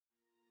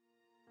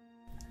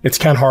It's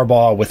Ken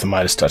Harbaugh with the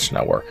MeidasTouch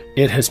Network.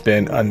 It has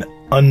been an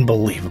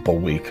unbelievable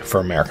week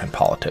for American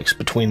politics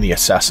between the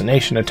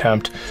assassination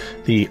attempt,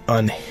 the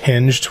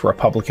unhinged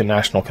Republican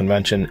National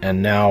Convention,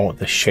 and now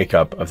the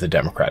shakeup of the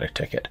Democratic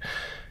ticket.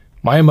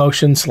 My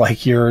emotions,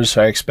 like yours,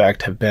 I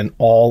expect, have been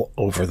all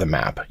over the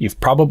map. You've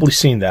probably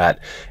seen that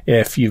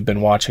if you've been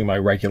watching my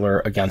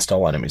regular Against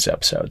All Enemies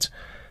episodes.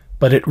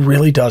 But it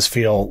really does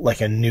feel like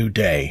a new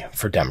day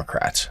for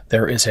Democrats.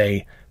 There is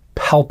a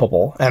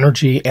palpable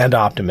energy and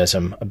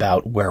optimism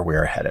about where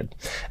we're headed.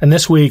 And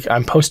this week,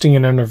 I'm posting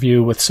an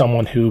interview with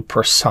someone who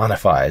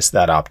personifies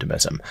that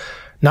optimism,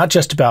 not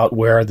just about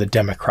where the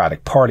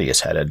Democratic Party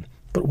is headed,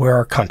 but where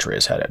our country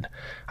is headed.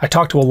 I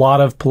talk to a lot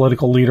of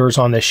political leaders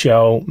on this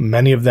show.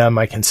 Many of them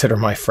I consider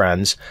my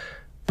friends,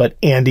 but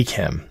Andy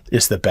Kim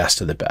is the best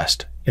of the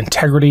best.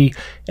 Integrity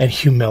and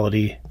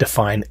humility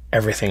define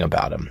everything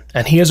about him.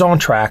 And he is on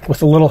track,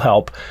 with a little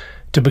help,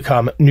 to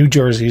become New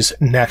Jersey's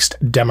next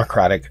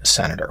Democratic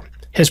senator.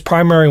 His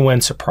primary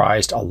win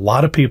surprised a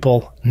lot of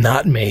people,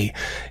 not me.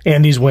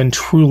 Andy's win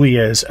truly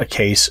is a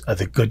case of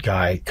the good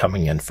guy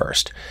coming in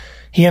first.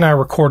 He and I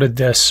recorded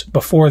this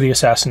before the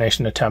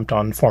assassination attempt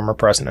on former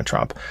President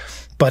Trump,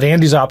 but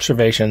Andy's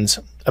observations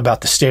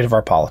about the state of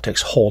our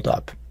politics hold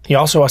up. He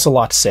also has a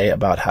lot to say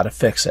about how to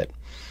fix it.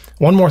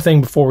 One more thing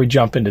before we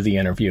jump into the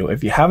interview.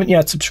 If you haven't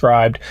yet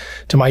subscribed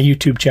to my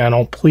YouTube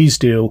channel, please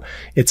do.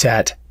 It's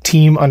at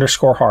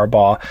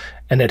team_Harbaugh,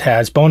 and it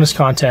has bonus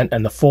content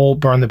and the full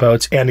Burn the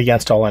Boats and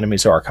Against All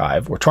Enemies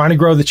archive. We're trying to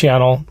grow the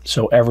channel,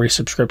 so every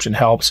subscription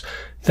helps.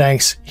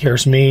 Thanks.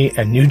 Here's me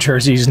and New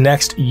Jersey's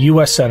next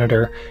U.S.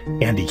 Senator,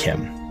 Andy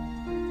Kim.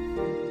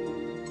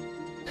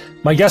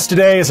 My guest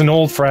today is an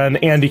old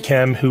friend, Andy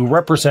Kim, who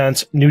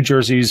represents New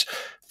Jersey's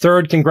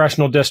 3rd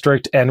Congressional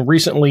District and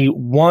recently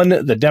won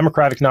the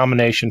Democratic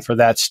nomination for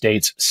that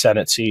state's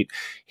Senate seat.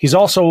 He's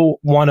also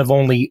one of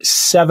only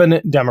 7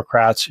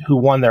 Democrats who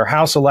won their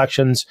House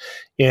elections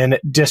in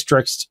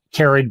districts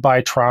carried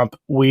by Trump.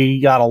 We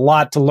got a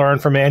lot to learn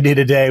from Andy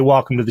today.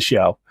 Welcome to the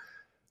show.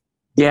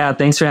 Yeah,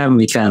 thanks for having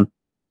me, Ken.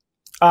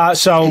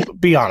 So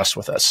be honest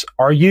with us.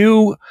 Are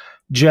you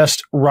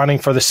just running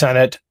for the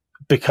Senate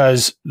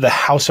because the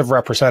House of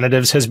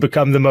Representatives has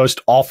become the most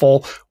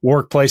awful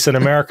workplace in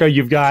America?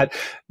 You've got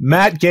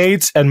Matt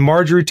Gaetz and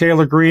Marjorie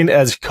Taylor Greene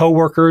as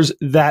coworkers.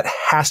 That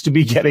has to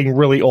be getting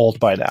really old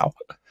by now.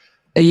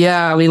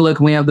 Yeah, I mean, look,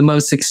 we have the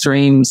most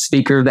extreme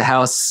Speaker of the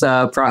House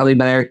probably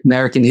in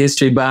American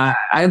history, but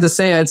I have to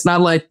say, it's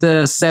not like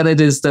the Senate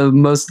is the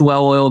most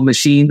well-oiled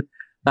machine.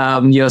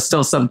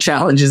 Still some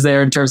challenges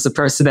there in terms of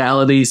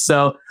personality.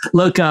 So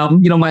look,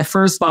 my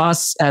first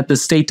boss at the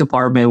State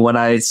Department, when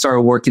I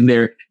started working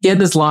there, he had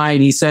this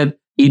line. He said,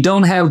 "You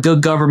don't have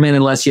good government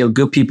unless you have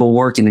good people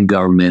working in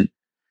government."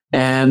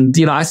 And,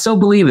 I still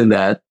believe in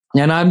that.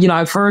 And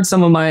I've heard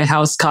some of my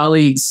House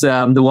colleagues,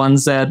 the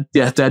ones that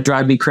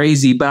drive me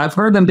crazy, but I've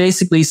heard them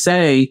basically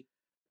say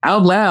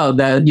out loud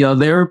that,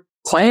 their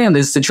plan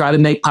is to try to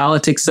make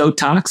politics so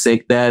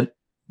toxic that,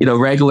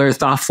 regular,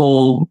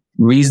 thoughtful,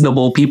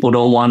 reasonable people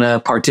don't want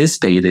to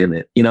participate in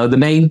it. The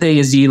main thing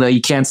is,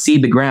 you can't see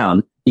the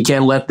ground. You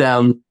can't let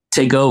them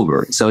take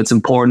over. So it's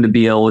important to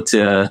be able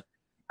to,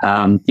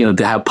 to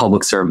have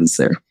public servants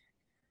there.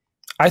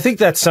 I think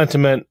that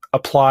sentiment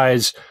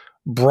applies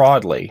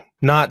broadly,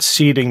 not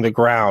ceding the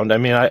ground. I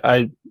mean,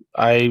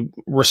 I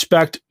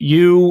respect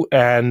you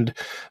and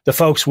the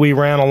folks we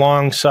ran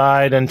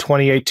alongside in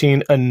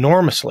 2018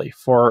 enormously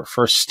for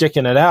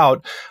sticking it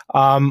out.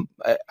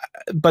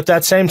 But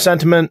that same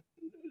sentiment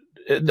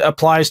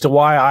applies to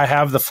why I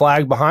have the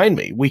flag behind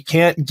me. We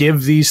can't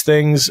give these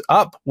things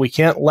up. We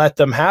can't let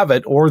them have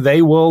it, or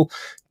they will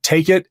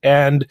take it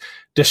and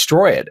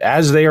destroy it,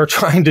 as they are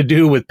trying to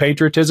do with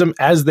patriotism,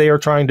 as they are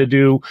trying to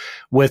do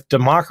with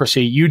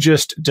democracy. You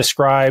just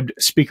described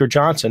Speaker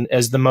Johnson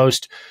as the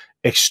most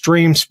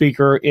extreme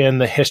speaker in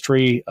the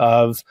history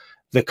of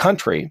the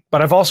country.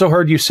 But I've also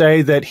heard you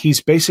say that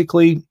he's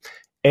basically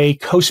a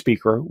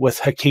co-speaker with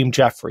Hakeem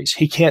Jeffries.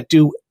 He can't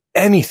do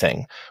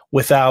anything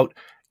without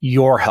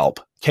your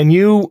help. Can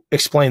you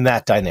explain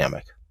that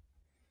dynamic?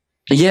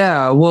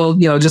 Yeah, well,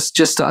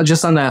 just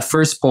on that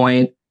first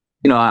point,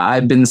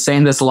 I've been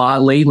saying this a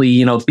lot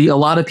lately. A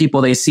lot of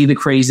people, they see the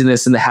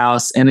craziness in the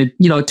House, and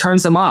it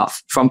turns them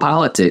off from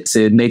politics.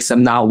 It makes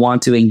them not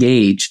want to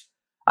engage.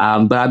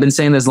 But I've been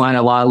saying this line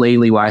a lot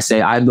lately, where I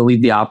say I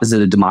believe the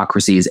opposite of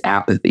democracy is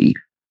apathy,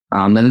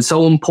 and it's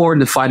so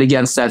important to fight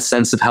against that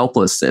sense of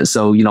helplessness.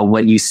 So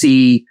when you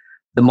see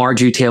the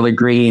Marjorie Taylor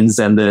Greenes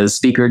and the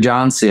Speaker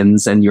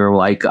Johnsons, and you're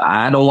like,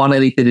 I don't want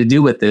anything to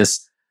do with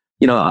this.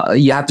 You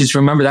have to just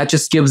remember that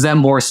just gives them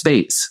more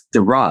space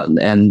to run.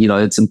 And,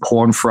 it's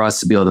important for us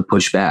to be able to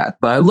push back.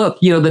 But look,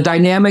 the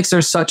dynamics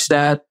are such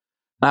that,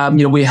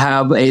 we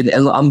have an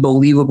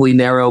unbelievably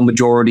narrow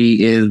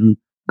majority in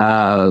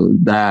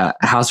the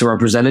House of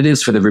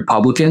Representatives for the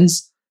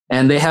Republicans.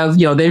 And they have,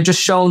 they've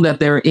just shown that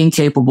they're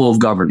incapable of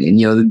governing.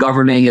 The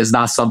governing is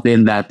not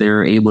something that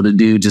they're able to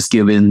do just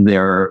given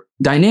their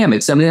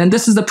dynamics. I mean, and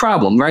this is the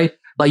problem, right?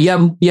 Like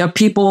you have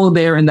people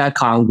there in that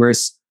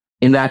Congress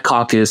in that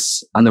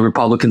caucus on the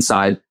Republican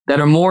side that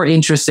are more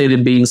interested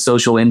in being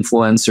social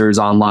influencers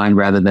online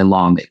rather than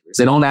lawmakers.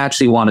 They don't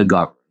actually want to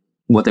govern.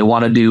 What they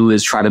want to do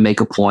is try to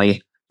make a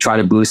point, try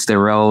to boost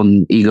their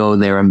own ego,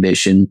 their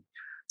ambition.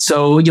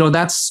 So,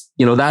 that's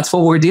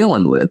what we're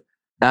dealing with.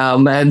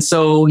 And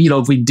so,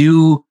 if we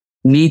do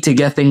need to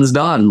get things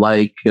done,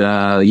 like,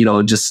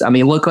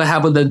 look what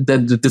happened with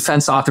the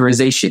Defense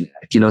Authorization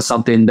Act,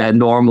 something that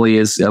normally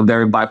is a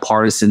very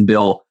bipartisan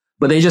bill,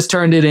 but they just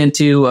turned it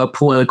into a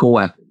political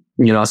weapon,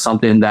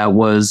 something that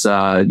was,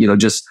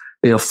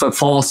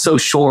 falls so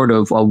short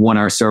of what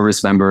our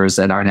service members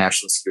and our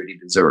national security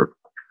deserve.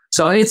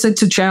 So it's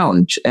a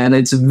challenge, and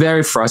it's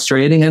very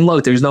frustrating. And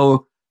look, there's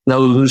no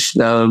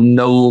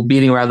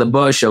beating around the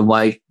bush of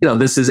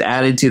this is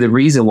added to the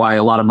reason why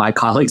a lot of my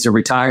colleagues are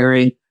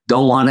retiring,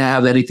 don't want to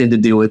have anything to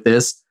do with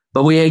this.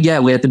 But we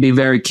have to be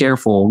very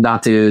careful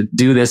not to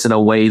do this in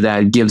a way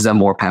that gives them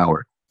more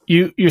power.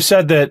 You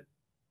said that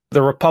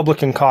the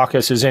Republican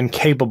caucus is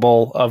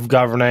incapable of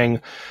governing,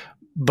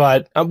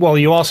 but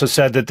you also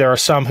said that there are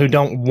some who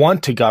don't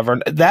want to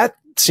govern. That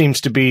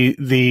seems to be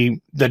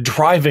the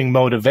driving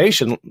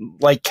motivation.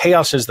 Like,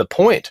 chaos is the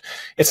point.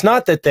 It's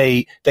not that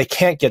they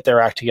can't get their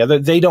act together.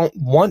 They don't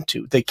want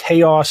to. The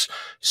chaos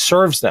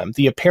serves them.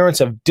 The appearance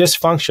of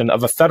dysfunction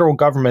of a federal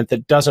government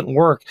that doesn't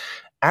work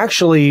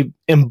actually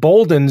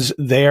emboldens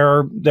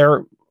their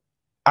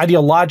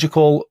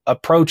ideological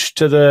approach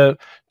to the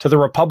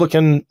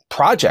Republican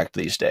project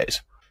these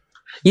days.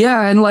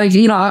 Yeah, and I'd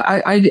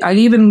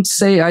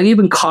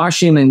even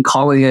caution in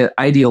calling it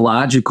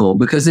ideological,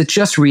 because it's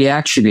just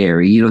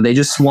reactionary. They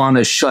just want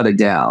to shut it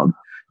down.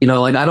 I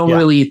don't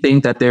really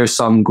think that there's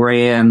some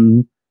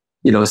grand,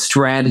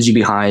 strategy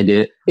behind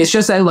it. It's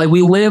just that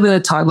we live in a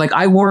time,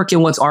 I work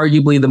in what's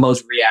arguably the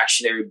most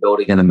reactionary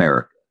building in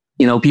America.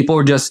 People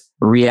are just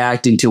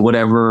reacting to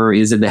whatever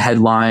is in the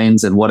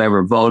headlines and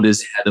whatever vote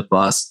is ahead of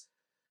us.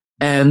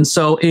 And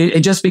so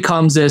it just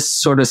becomes this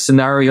sort of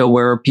scenario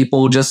where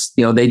people just,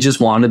 they just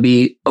want to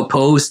be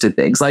opposed to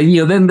things.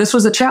 Then this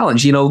was a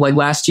challenge,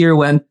 last year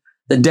when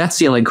the debt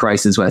ceiling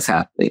crisis was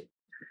happening.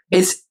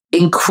 It's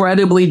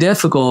incredibly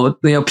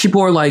difficult.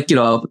 People are like,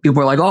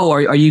 oh,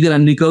 are you going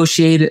to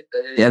negotiate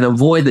and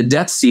avoid the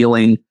debt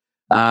ceiling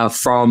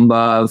from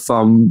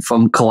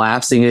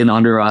collapsing in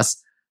under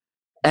us?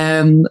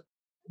 And,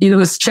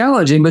 it's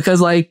challenging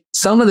because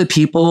some of the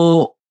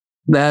people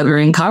that are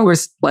in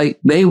Congress,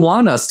 they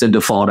want us to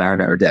default on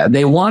our debt.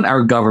 They want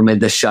our government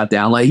to shut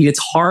down. It's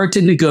hard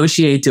to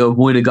negotiate to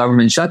avoid a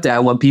government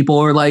shutdown when people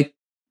are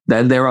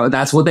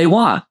that's what they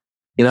want.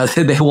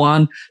 They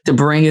want to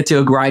bring it to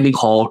a grinding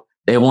halt.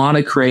 They want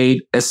to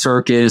create a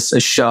circus, a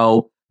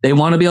show. They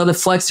want to be able to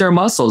flex their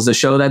muscles to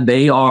show that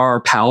they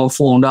are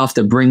powerful enough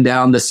to bring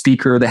down the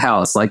Speaker of the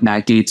House, like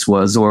Matt Gaetz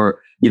was,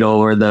 or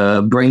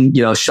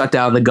shut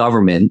down the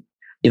government.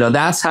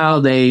 That's how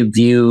they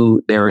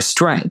view their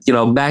strength.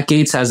 Matt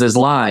Gaetz has this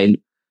line.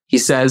 He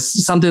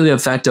says something to the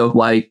effect of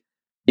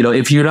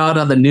if you're not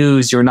on the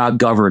news, you're not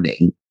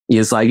governing.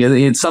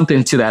 It's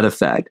something to that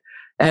effect.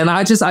 And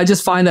I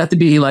just find that to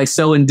be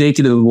so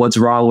indicative of what's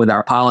wrong with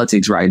our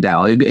politics right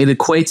now. It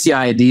equates the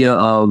idea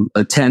of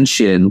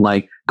attention,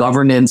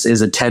 governance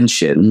is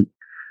attention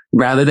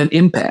rather than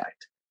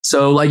impact.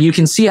 So you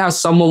can see how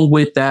someone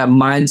with that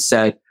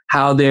mindset,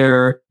 how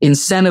they're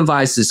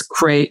incentivized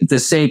to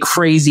say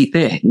crazy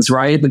things,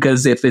 right?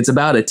 Because if it's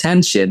about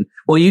attention,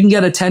 you can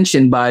get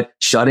attention by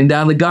shutting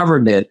down the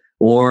government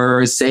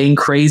or saying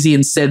crazy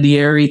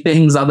incendiary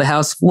things on the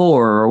House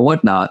floor or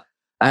whatnot.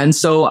 And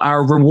so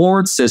our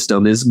reward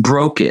system is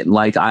broken.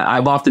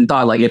 I've often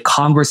thought, if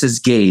Congress is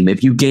game,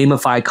 if you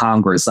gamify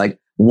Congress,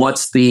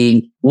 what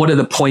are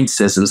the point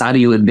systems? How do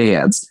you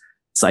advance?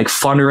 It's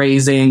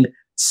fundraising,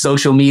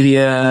 social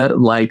media,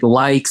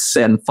 likes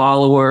and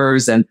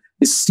followers, and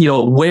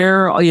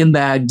where in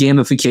that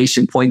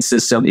gamification point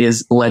system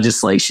is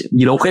legislation?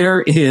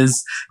 Where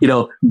is,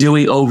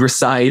 doing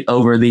oversight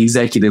over the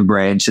executive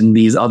branch and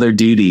these other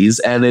duties?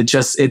 And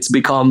it's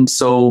become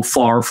so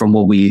far from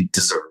what we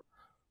deserve.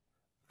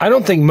 I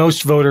don't think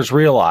most voters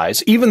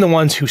realize, even the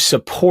ones who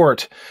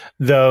support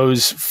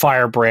those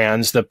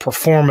firebrands, the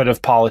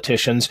performative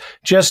politicians,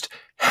 just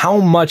how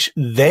much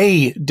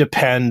they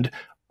depend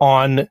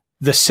on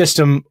the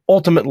system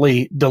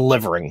ultimately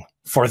delivering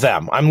for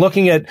them. I'm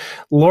looking at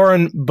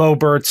Lauren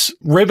Boebert's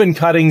ribbon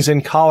cuttings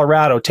in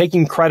Colorado,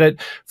 taking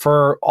credit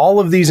for all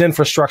of these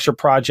infrastructure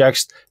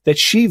projects that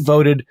she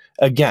voted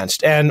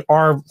against. And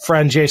our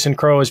friend Jason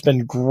Crow has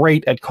been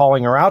great at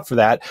calling her out for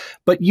that.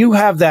 But you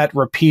have that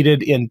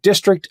repeated in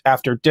district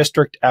after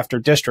district after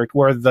district,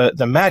 where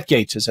the Matt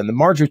Gaetzes and the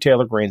Marjorie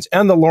Taylor Greenes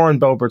and the Lauren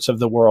Boeberts of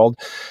the world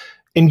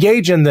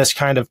engage in this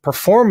kind of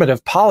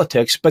performative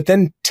politics, but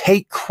then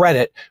take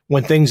credit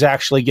when things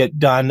actually get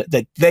done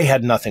that they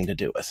had nothing to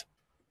do with.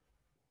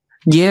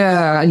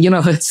 Yeah,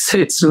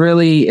 it's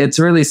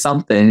really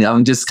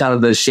something. Just kind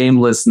of the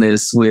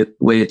shamelessness with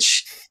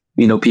which,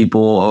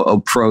 people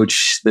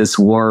approach this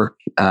work.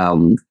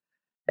 And,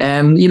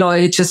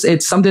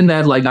 it's something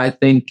that I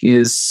think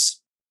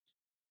is,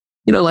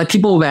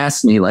 people have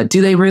asked me,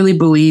 do they really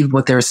believe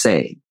what they're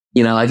saying?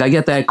 You know, like I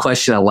get that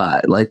question a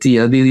lot. Like, you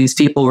know, these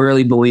people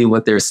really believe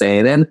what they're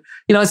saying. And,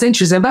 you know, it's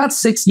interesting. About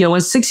 6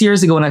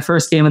 years ago when I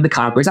first came into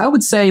Congress, I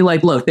would say,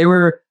 like, look, they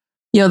were,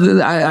 you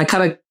know, I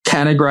kind of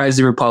categorize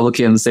the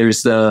Republicans.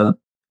 There's the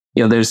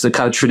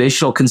kind of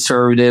traditional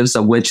conservatives,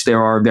 of which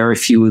there are very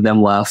few of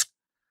them left.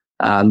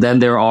 Then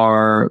there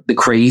are the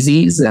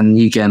crazies, and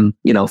you can,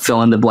 you know,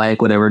 fill in the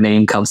blank, whatever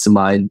name comes to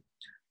mind.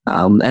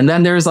 And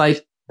then there's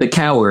like the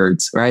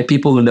cowards, right?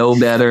 People who know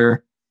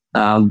better,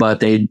 but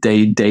they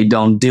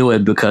don't do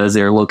it because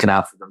they're looking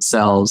out for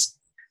themselves.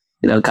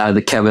 You know, kind of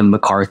the Kevin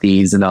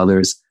McCarthy's and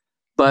others.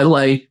 But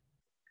like,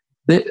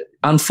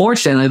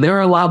 unfortunately, there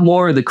are a lot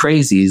more of the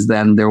crazies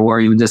than there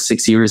were even just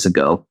 6 years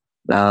ago.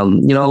 You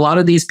know, a lot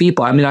of these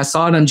people, I mean, I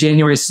saw it on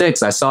January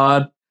 6th. I saw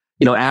it,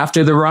 you know,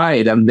 after the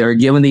riot, and they're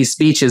giving these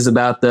speeches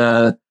about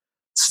the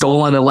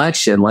stolen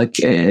election. Like,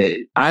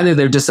 either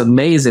they're just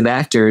amazing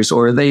actors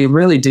or they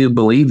really do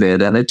believe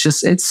it. And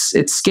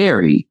it's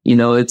scary. You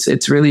know,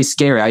 it's really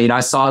scary. I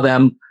saw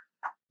them,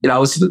 you know, I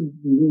was,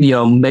 you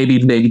know,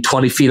 maybe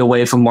 20 feet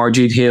away from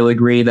Marjorie Taylor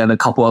Greene and a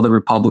couple other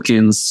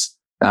Republicans.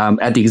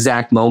 At the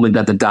exact moment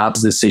that the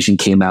Dobbs decision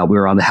came out, we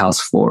were on the House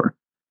floor.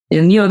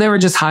 And, you know, they were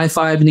just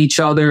high-fiving each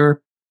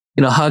other,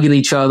 you know, hugging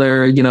each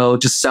other, you know,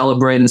 just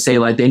celebrating and say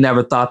like they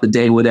never thought the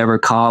day would ever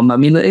come. I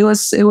mean, it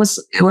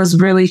was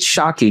really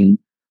shocking.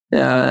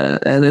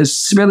 And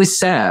it's really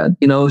sad.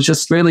 You know, it was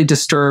just really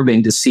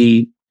disturbing to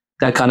see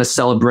that kind of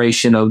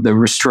celebration of the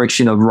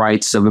restriction of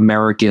rights of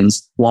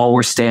Americans while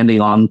we're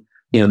standing on,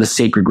 you know, the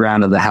sacred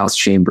ground of the House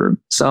chamber.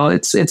 So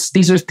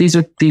these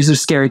are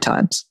scary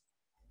times.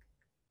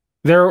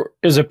 There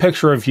is a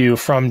picture of you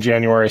from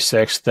January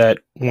 6th that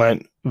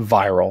went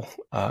viral.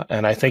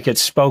 And I think it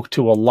spoke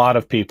to a lot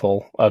of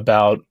people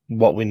about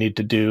what we need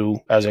to do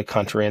as a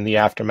country in the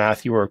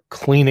aftermath. You were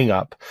cleaning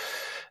up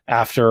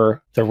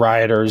after the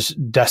rioters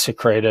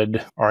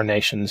desecrated our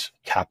nation's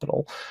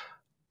capital.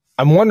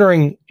 I'm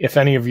wondering if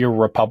any of your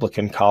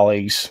Republican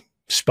colleagues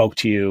spoke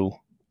to you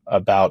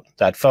about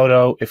that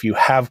photo, if you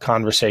have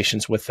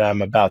conversations with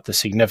them about the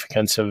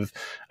significance of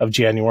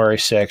January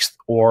 6th,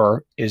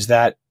 or is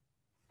that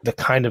the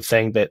kind of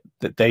thing that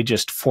they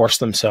just force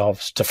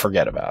themselves to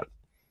forget about?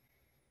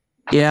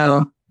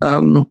 Yeah.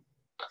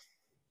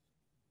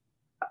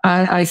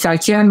 I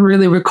can't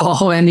really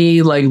recall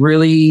any like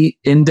really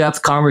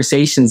in-depth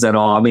conversations at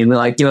all. I mean,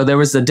 like, you know, there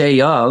was the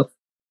day of,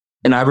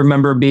 and I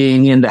remember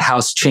being in the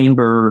House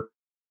chamber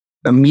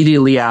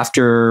immediately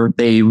after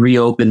they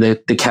reopened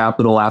the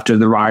Capitol, after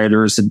the riot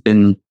had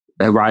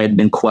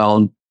been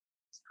quelled.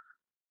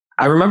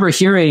 I remember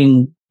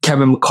hearing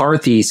Kevin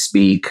McCarthy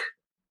speak.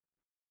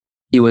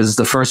 He was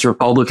the first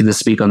Republican to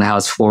speak on the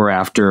House floor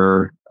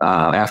after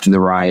the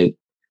riot.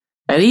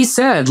 And he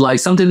said like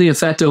something to the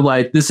effect of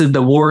like, this is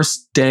the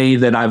worst day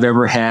that I've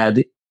ever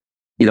had,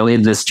 you know,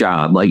 in this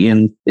job, like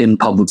in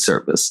public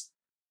service.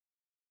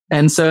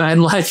 And so,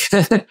 and like,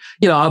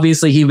 you know,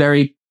 obviously he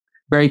very,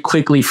 very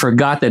quickly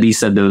forgot that he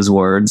said those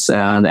words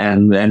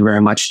and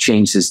very much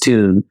changed his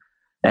tune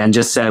and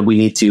just said, we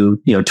need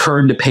to, you know,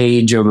 turn the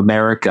page of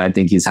America, I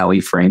think is how he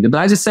framed it.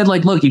 But I just said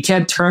like, look, you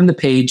can't turn the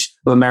page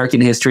of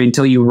American history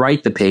until you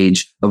write the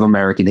page of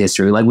American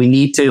history. Like we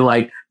need to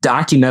like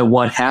document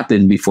what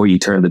happened before you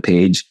turn the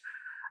page.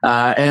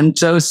 And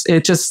so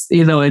it just,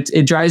 you know,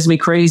 it drives me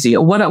crazy.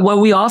 What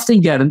we often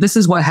get, and this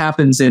is what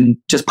happens in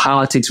just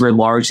politics writ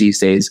large these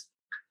days,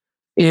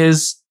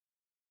 is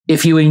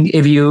if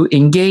you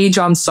engage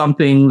on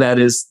something that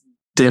is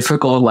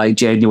difficult, like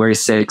January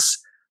 6th,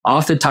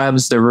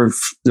 oftentimes the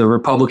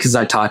Republicans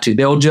I talk to,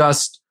 they'll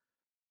just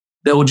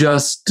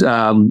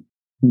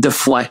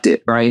deflect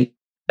it, right?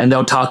 And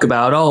they'll talk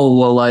about, oh,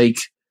 well, like,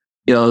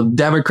 you know,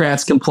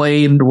 Democrats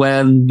complained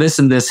when this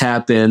and this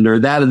happened or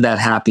that and that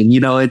happened. You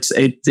know,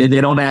 they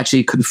don't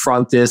actually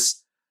confront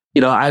this.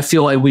 You know, I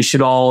feel like we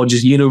should all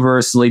just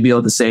universally be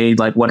able to say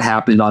like what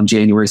happened on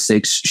January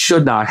 6th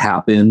should not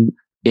happen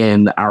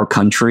in our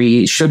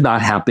country. It should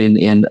not happen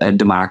in a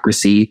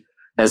democracy.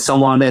 As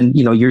someone, and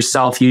you know,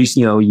 yourself, you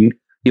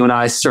and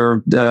I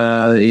served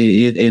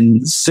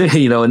in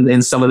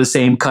some of the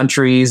same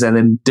countries and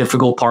in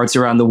difficult parts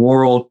around the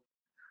world.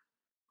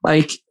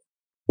 Like,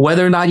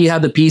 whether or not you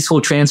have the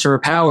peaceful transfer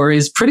of power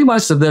is pretty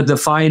much the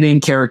defining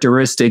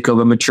characteristic of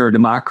a mature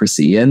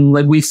democracy. And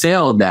like we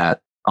failed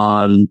that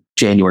on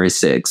January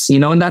 6th, you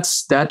know, and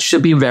that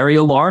should be very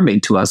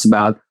alarming to us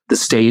about the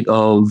state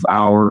of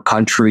our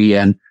country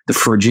and the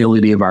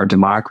fragility of our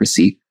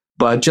democracy.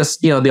 But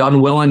just, you know, the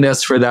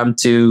unwillingness for them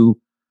to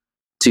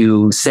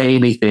say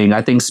anything,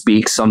 I think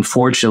speaks,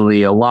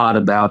 unfortunately, a lot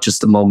about just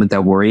the moment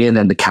that we're in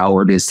and the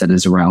cowardice that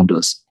is around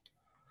us.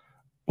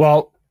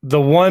 Well,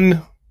 the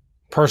one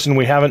person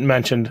we haven't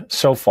mentioned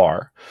so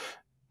far,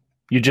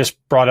 you just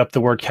brought up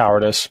the word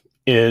cowardice,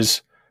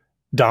 is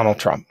Donald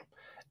Trump.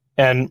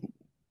 And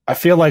I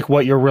feel like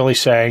what you're really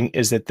saying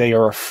is that they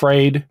are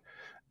afraid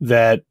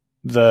that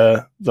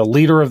the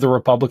leader of the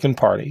Republican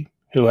Party,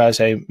 who has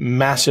a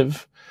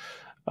massive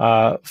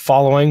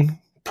following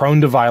prone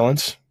to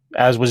violence,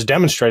 as was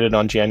demonstrated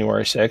on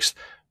January 6th,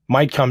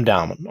 might come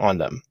down on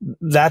them.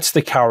 That's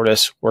the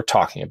cowardice we're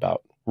talking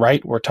about,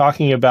 right? We're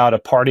talking about a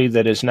party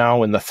that is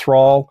now in the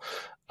thrall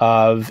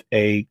of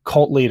a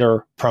cult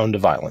leader prone to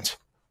violence.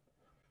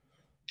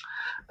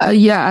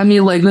 Yeah, I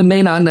mean, like, it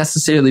may not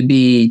necessarily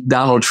be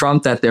Donald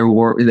Trump that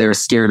they're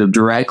scared of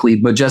directly,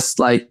 but just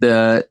like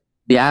the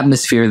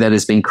atmosphere that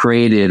has been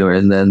created,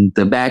 or then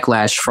the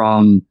backlash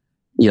from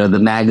the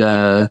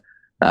MAGA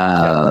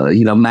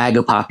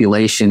MAGA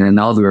population and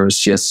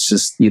others.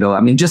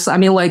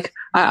 It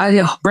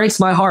breaks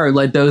my heart,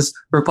 like those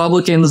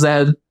Republicans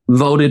that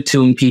voted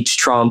to impeach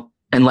Trump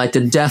and like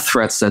the death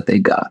threats that they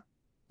got,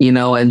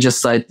 and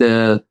just like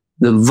the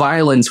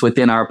violence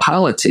within our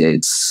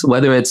politics,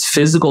 whether it's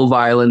physical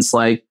violence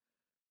like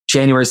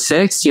January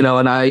 6th,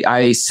 and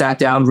I sat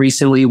down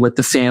recently with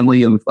the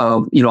family of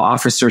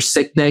Officer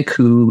Sicknick,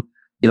 who,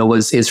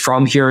 is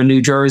from here in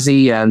New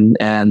Jersey and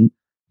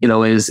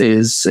is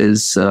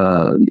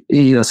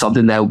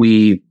something that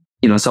we,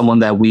 someone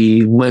that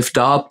we lift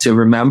up to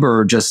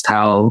remember just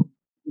how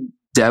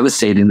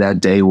devastating that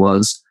day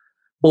was.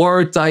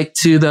 Or like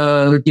to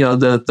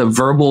the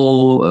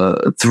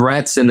verbal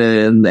threats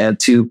and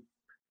to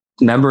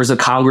members of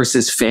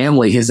Congress's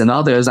family, his and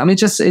others. I mean,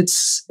 just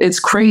it's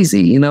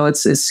crazy,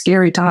 it's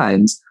scary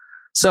times.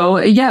 So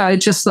yeah,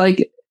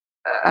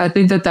 I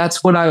think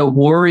that's what I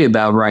worry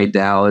about right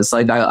now. Is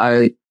like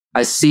I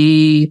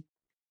see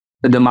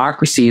a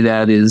democracy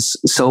that is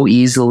so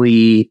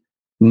easily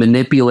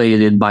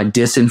manipulated by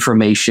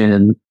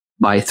disinformation,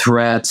 by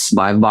threats,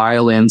 by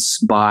violence,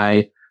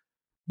 by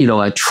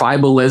a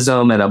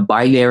tribalism and a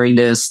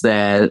binariness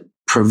that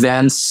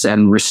prevents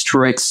and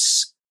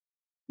restricts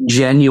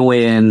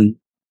genuine,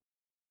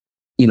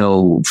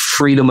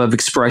 freedom of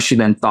expression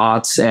and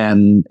thoughts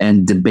and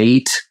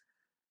debate.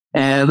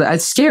 And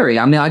it's scary.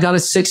 I mean, I got a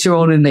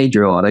 6-year-old and an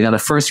 8-year-old. I got a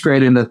first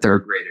grader and a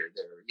third grader.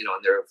 They're, in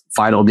their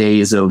final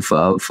days of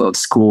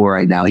school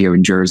right now here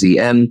in Jersey.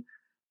 And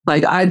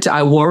like,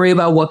 I worry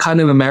about what kind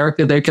of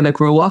America they're going to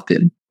grow up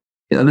in.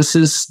 This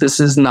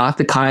is not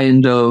the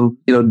kind of,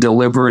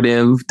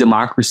 deliberative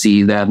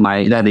democracy that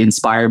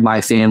inspired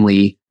my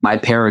family, my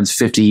parents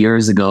 50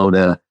 years ago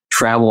to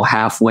travel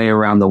halfway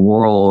around the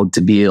world to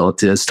be able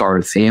to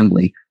start a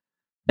family.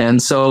 And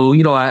so,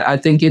 I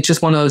think it's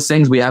just one of those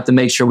things we have to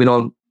make sure we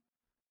don't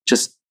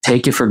just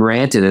take it for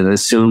granted and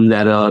assume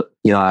that,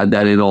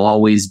 that it'll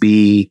always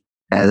be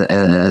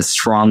as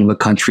strong of a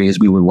country as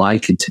we would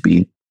like it to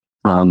be.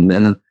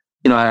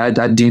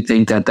 I do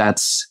think that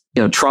that's,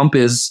 Trump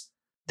is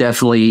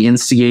definitely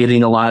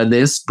instigating a lot of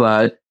this,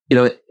 but,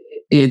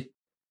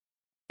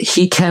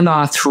 he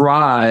cannot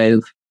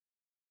thrive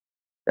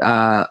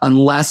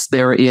unless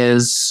there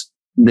is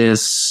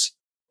this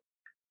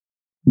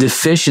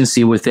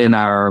deficiency within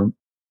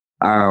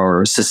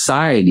our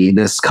society,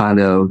 this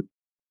kind of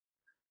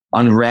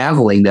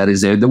unraveling that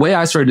is there. The way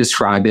I sort of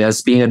describe it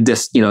as being a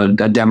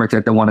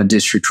Democrat that won a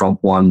district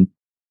Trump won,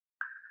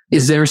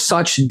 is there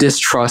such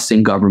distrust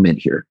in government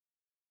here?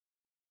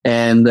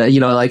 And,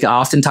 like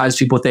oftentimes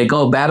people think,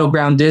 oh,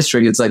 battleground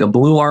district, it's like a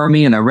blue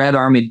army and a red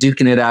army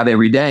duking it out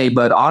every day.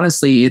 But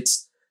honestly,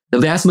 it's the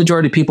vast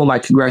majority of people in my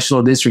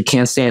congressional district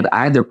can't stand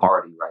either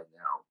party right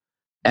now.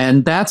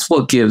 And that's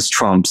what gives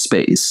Trump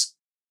space.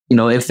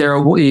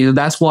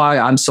 That's why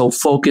I'm so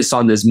focused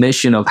on this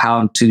mission of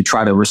how to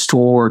try to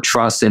restore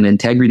trust and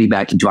integrity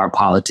back into our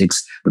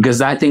politics,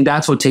 because I think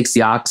that's what takes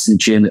the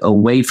oxygen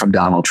away from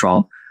Donald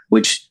Trump,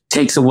 which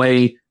takes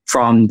away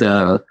from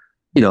the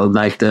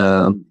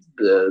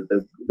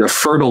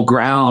fertile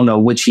ground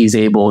on which he's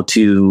able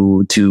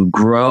to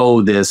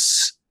grow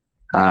this,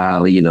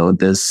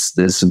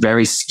 this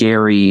very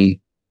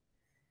scary,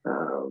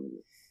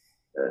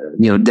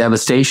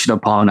 devastation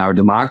upon our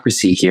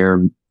democracy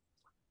here.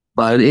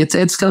 But it's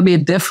going to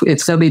be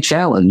it's going to be a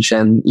challenge.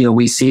 And,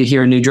 we see it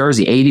here in New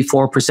Jersey.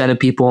 84% of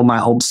people in my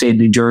home state of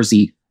New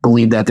Jersey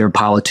believe that their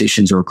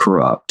politicians are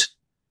corrupt.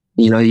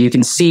 You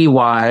can see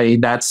why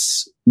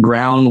that's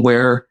ground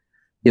where,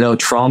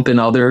 Trump and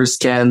others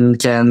can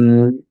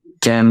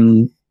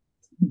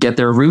get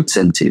their roots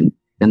into.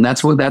 And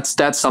that's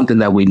something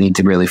that we need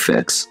to really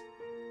fix.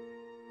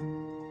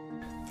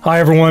 Hi,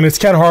 everyone. It's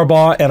Ken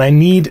Harbaugh, and I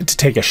need to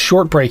take a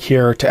short break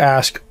here to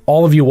ask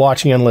all of you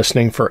watching and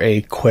listening for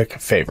a quick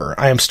favor.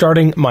 I am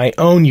starting my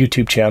own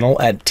YouTube channel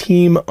at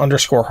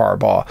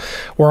team_Harbaugh,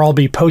 where I'll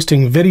be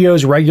posting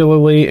videos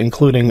regularly,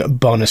 including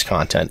bonus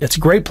content. It's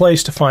a great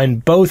place to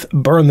find both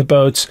Burn the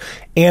Boats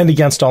and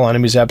Against All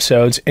Enemies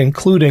episodes,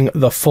 including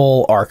the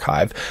full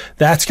archive.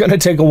 That's going to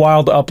take a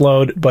while to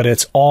upload, but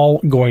it's all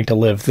going to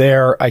live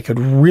there. I could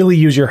really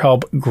use your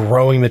help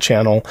growing the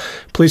channel.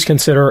 Please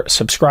consider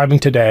subscribing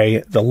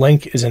today. The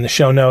link is in the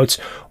show notes,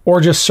 or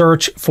just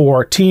search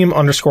for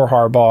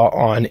team_Harbaugh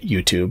on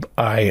YouTube.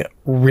 I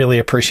really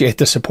appreciate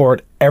the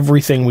support.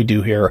 Everything we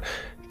do here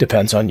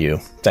depends on you.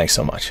 Thanks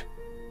so much.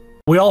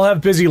 We all have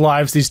busy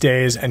lives these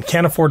days and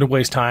can't afford to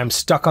waste time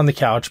stuck on the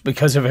couch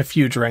because of a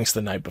few drinks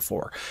the night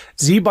before.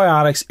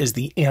 ZBiotics is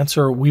the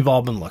answer we've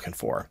all been looking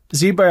for.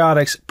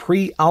 ZBiotics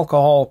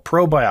Pre-Alcohol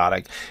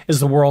Probiotic is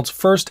the world's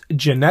first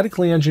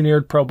genetically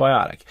engineered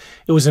probiotic.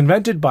 It was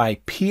invented by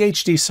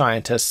PhD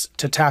scientists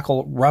to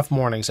tackle rough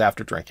mornings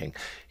after drinking.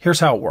 Here's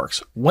how it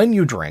works. When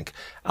you drink,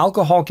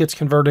 alcohol gets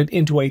converted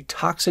into a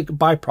toxic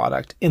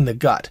byproduct in the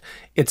gut.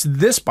 It's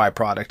this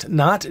byproduct,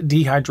 not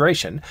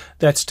dehydration,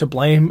 that's to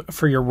blame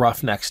for your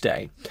rough next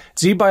day.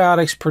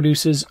 ZBiotics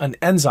produces an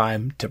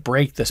enzyme to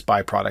break this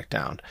byproduct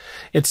down.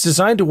 It's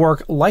designed to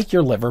work like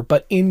your liver,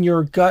 but in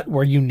your gut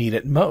where you need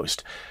it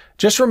most.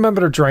 Just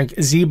remember to drink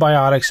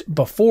ZBiotics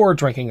before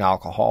drinking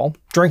alcohol,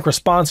 drink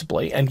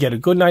responsibly, and get a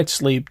good night's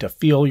sleep to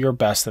feel your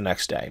best the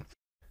next day.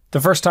 The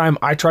first time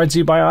I tried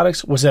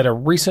ZBiotics was at a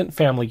recent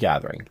family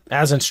gathering.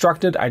 As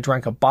instructed, I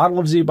drank a bottle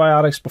of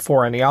ZBiotics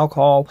before any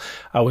alcohol.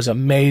 I was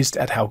amazed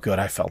at how good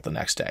I felt the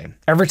next day.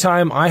 Every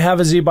time I have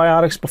a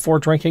ZBiotics before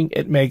drinking,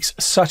 it makes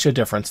such a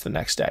difference the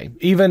next day.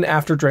 Even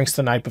after drinks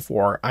the night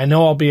before, I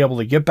know I'll be able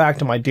to get back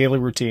to my daily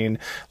routine,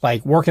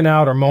 like working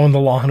out or mowing the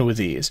lawn with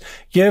ease.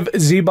 Give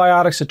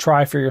ZBiotics a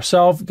try for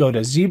yourself. Go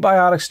to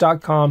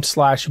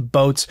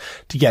zbiotics.com/boats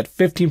to get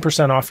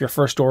 15% off your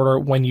first order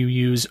when you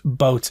use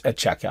boats at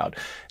checkout.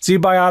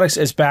 ZBiotics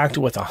is backed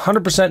with a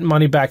 100%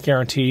 money-back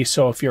guarantee,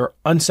 so if you're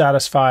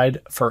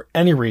unsatisfied for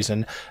any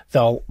reason,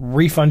 they'll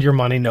refund your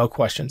money, no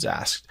questions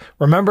asked.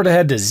 Remember to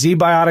head to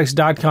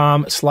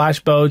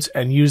zbiotics.com/boats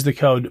and use the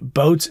code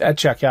BOATS at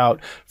checkout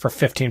for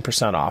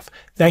 15% off.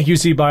 Thank you,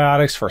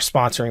 ZBiotics, for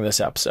sponsoring this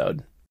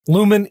episode.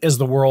 Lumen is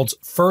the world's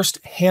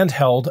first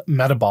handheld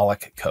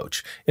metabolic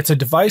coach. It's a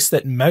device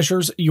that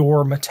measures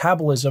your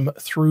metabolism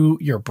through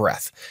your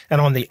breath. And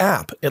on the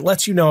app, it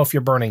lets you know if you're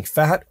burning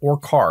fat or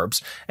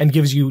carbs and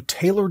gives you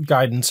tailored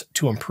guidance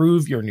to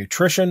improve your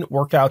nutrition,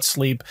 workout,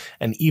 sleep,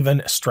 and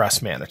even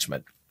stress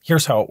management.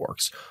 Here's how it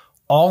works.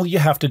 All you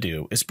have to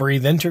do is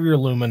breathe into your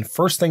Lumen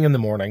first thing in the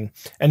morning,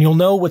 and you'll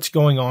know what's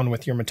going on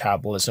with your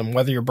metabolism,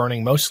 whether you're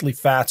burning mostly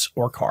fats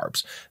or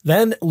carbs.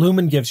 Then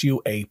Lumen gives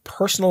you a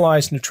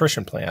personalized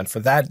nutrition plan for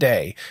that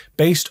day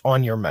based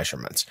on your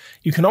measurements.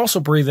 You can also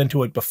breathe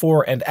into it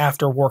before and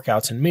after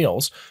workouts and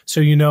meals, so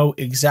you know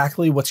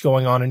exactly what's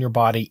going on in your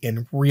body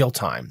in real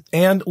time.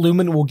 And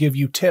Lumen will give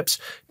you tips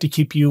to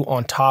keep you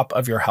on top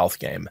of your health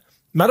game.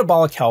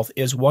 Metabolic health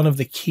is one of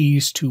the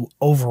keys to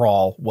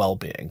overall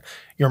well-being.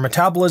 Your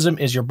metabolism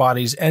is your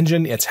body's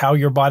engine. It's how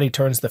your body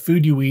turns the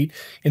food you eat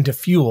into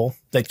fuel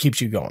that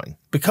keeps you going.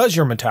 Because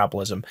your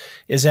metabolism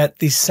is at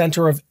the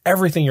center of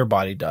everything your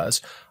body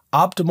does,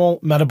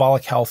 optimal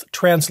metabolic health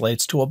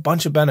translates to a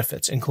bunch of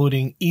benefits,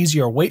 including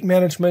easier weight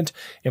management,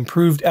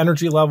 improved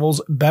energy levels,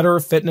 better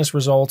fitness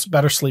results,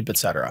 better sleep,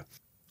 etc.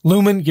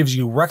 Lumen gives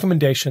you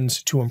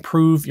recommendations to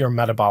improve your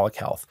metabolic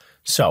health.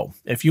 So,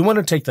 if you want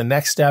to take the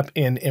next step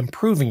in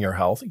improving your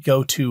health,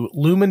 go to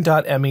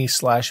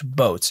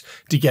lumen.me/boats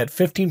to get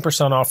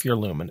 15% off your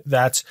Lumen.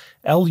 That's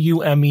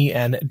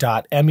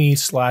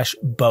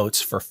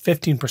lumen.me/boats for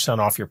 15%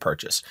 off your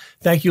purchase.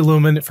 Thank you,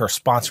 Lumen, for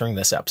sponsoring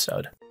this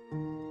episode.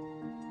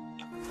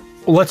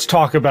 Let's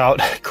talk about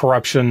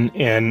corruption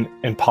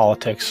in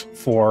politics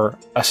for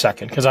a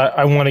second, because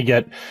I want to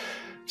get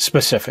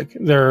specific.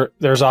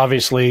 There's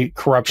obviously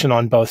corruption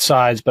on both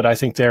sides, but I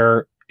think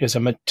there is a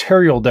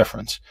material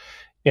difference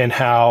in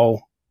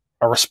how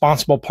a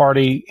responsible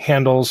party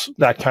handles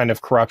that kind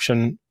of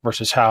corruption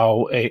versus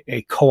how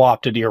a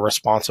co-opted,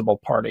 irresponsible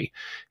party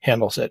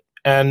handles it.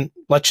 And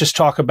let's just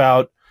talk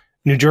about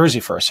New Jersey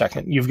for a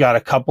second. You've got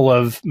a couple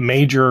of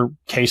major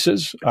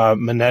cases,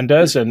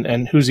 Menendez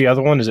and who's the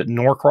other one? Is it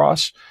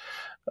Norcross?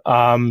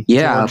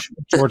 Yeah.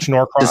 George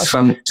Norcross.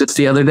 Just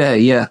the other day.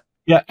 Yeah.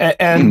 Yeah.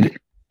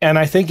 And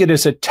I think it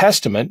is a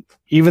testament,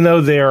 even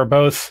though they are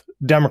both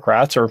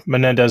Democrats, or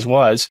Menendez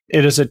was,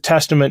 it is a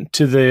testament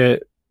to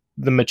the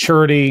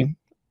maturity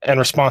and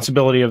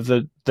responsibility of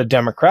the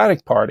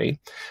Democratic Party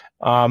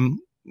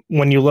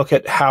when you look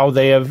at how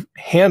they have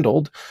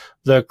handled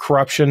the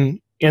corruption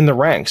in the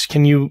ranks.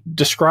 Can you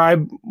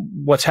describe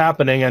what's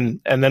happening, and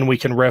then we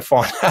can riff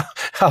on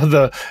how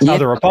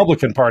the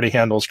Republican Party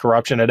handles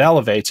corruption? It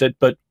elevates it,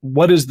 but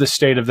what is the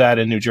state of that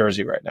in New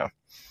Jersey right now?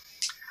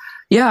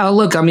 Yeah,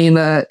 look, I mean,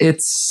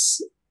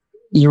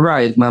 you're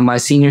right. My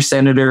senior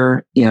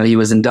senator, he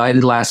was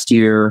indicted last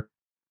year.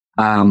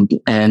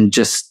 And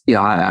just,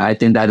 I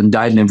think that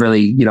indictment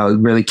really,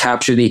 really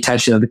captured the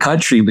attention of the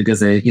country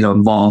because it,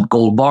 involved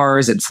gold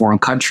bars in foreign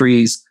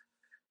countries.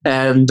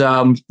 And,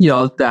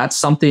 that's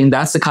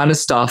the kind of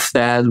stuff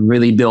that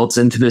really builds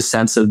into this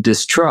sense of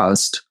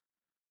distrust.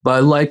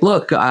 But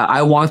look,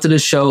 I wanted to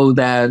show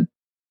that,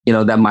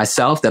 that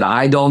myself, that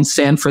I don't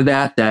stand for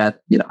that,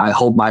 I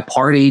hope my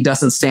party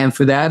doesn't stand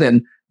for that.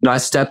 And, I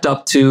stepped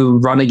up to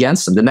run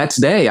against him. The next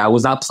day, I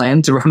was not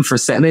planning to run for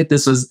Senate.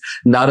 This was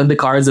not in the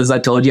cards. As I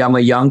told you, I'm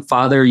a young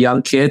father,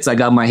 young kids. I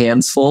got my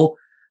hands full.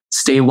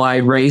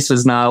 Statewide race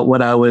was not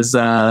what I was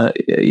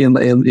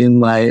in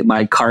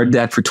my card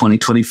deck for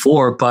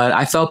 2024. But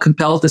I felt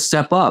compelled to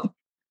step up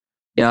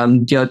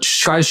and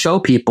try to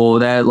show people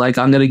that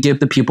I'm going to give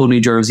the people of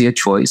New Jersey a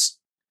choice.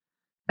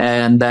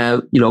 And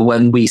that,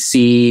 when we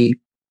see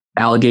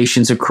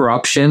allegations of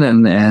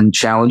corruption and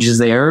challenges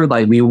there,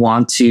 we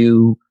want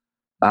to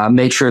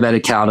make sure that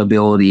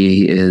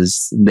accountability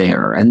is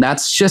there. And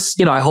that's just,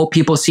 I hope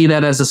people see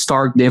that as a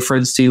stark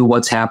difference to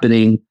what's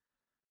happening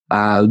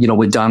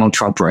with Donald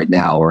Trump right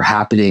now, or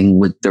happening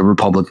with the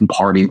Republican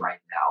Party right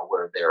now,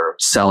 where they're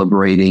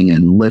celebrating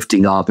and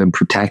lifting up and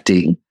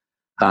protecting,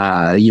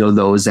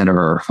 those that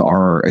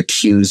are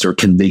accused or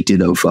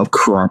convicted of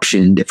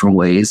corruption in different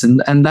ways.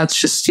 And that's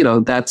just,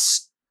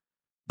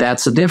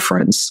 that's a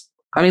difference.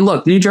 I mean,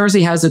 look, New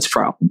Jersey has its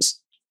problems.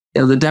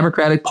 The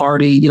Democratic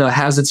Party,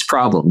 has its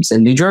problems.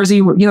 And New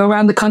Jersey,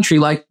 around the country,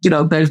 there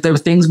are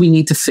things we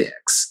need to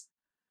fix.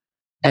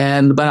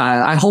 But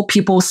I hope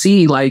people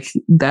see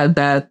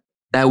that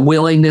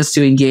willingness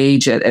to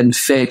engage and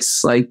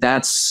fix,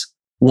 that's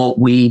what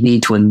we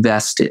need to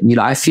invest in.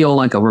 I feel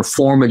like a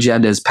reform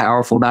agenda is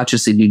powerful, not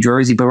just in New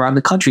Jersey, but around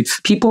the country.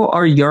 People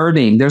are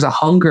yearning. There's a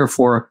hunger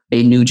for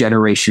a new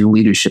generation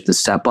leadership to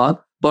step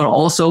up, but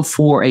also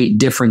for a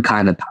different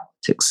kind of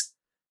politics,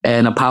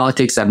 and a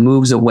politics that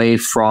moves away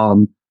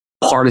from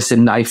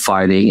partisan knife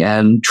fighting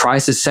and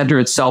tries to center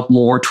itself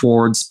more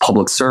towards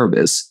public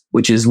service,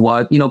 which is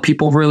what,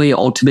 people really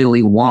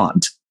ultimately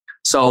want.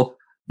 So,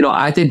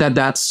 I think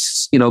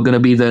that's, going to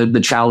be the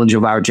challenge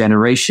of our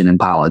generation in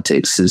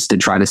politics, is to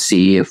try to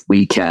see if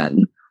we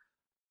can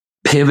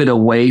pivot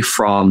away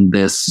from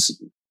this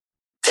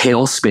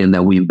tailspin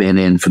that we've been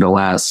in for the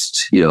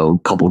last,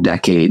 couple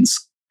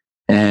decades.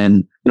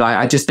 And,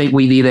 I just think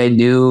we need a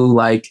new,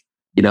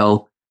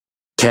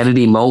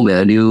 Kennedy moment,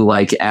 a new,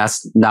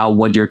 ask now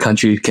what your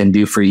country can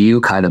do for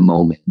you kind of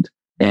moment,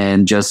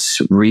 and just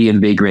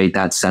reinvigorate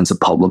that sense of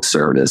public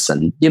service.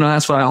 And,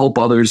 that's what I hope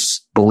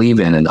others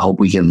believe in, and hope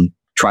we can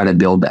try to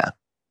build that.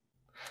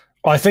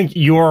 Well, I think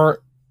your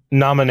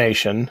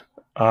nomination,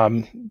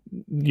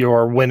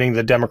 your winning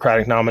the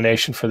Democratic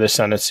nomination for this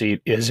Senate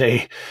seat, is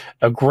a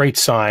great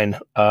sign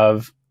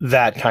of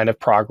that kind of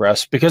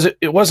progress, because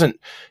it wasn't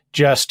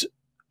just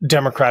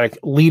Democratic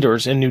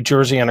leaders in New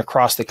Jersey and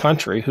across the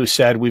country who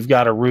said we've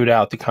got to root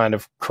out the kind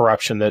of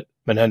corruption that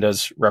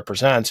Menendez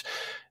represents.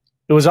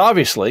 It was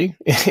obviously,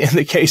 in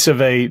the case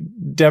of a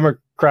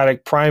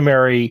Democratic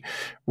primary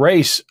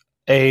race,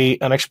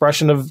 an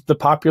expression of the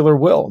popular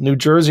will. New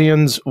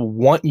Jerseyans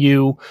want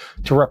you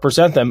to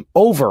represent them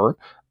over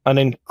an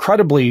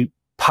incredibly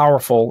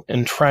powerful,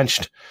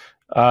 entrenched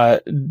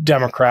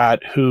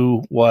Democrat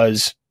who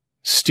was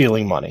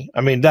stealing money.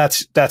 I mean,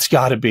 that's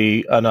got to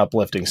be an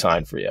uplifting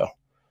sign for you.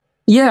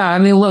 Yeah, I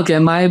mean, look,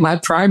 and my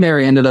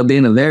primary ended up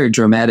being a very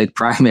dramatic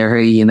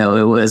primary. It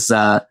was,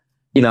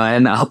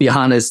 and I'll be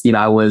honest,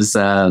 I was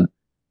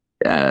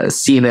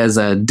seen as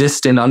a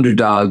distant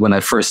underdog when I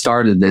first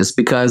started this,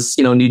 because,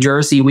 New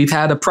Jersey, we've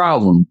had a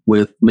problem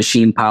with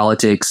machine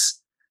politics,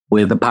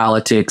 with the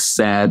politics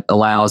that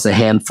allows a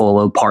handful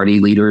of party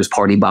leaders,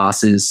 party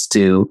bosses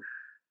to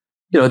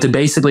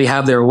basically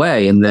have their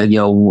way. And then,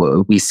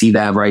 we see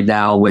that right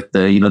now with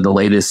the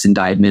latest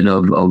indictment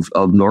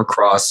of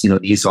Norcross.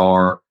 These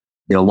are,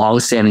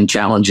 longstanding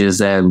challenges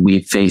that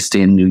we've faced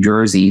in New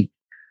Jersey.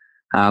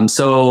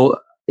 So,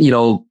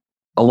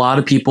 a lot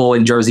of people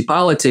in Jersey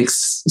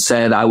politics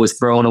said I was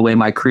throwing away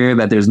my career,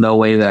 that there's no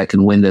way that I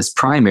can win this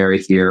primary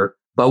here.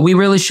 But we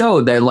really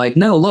showed that,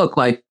 no, look,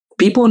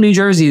 people in New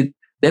Jersey,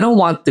 they don't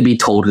want to be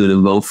told who to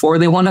vote for.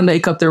 They want to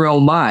make up their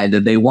own mind,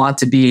 that they want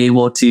to be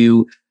able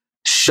to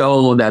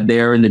show that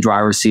they're in the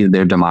driver's seat of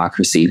their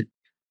democracy.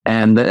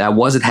 And that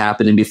wasn't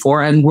happening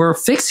before. And we're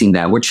fixing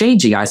that. We're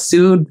changing. I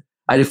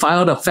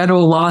filed a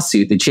federal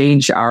lawsuit to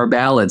change our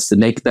ballots, to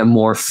make them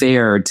more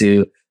fair,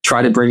 to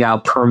try to bring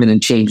out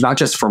permanent change, not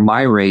just for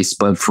my race,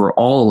 but for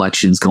all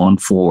elections going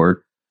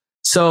forward.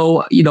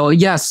 So,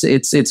 yes,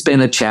 it's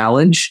been a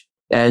challenge.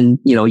 And,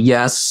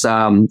 yes,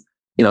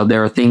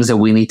 there are things that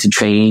we need to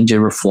change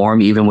and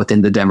reform, even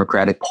within the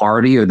Democratic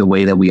Party or the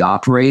way that we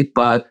operate.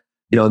 But,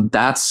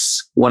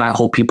 that's what I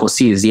hope people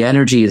see, is the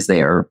energy is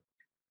there.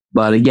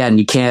 But again,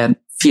 you can't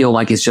feel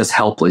like it's just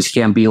helpless.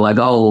 You can't be like,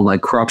 oh,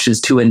 corruption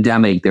is too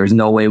endemic, there's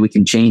no way we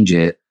can change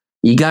it.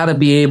 You got to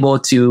be able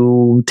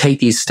to take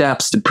these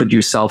steps to put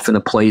yourself in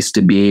a place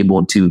to be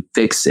able to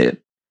fix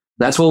it.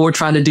 That's what we're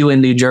trying to do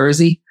in New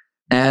Jersey.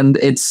 And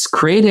it's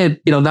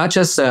created, not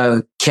just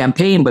a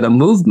campaign, but a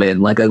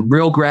movement, like a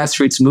real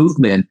grassroots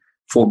movement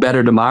for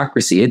better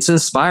democracy. It's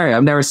inspiring.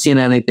 I've never seen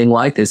anything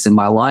like this in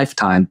my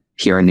lifetime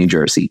here in New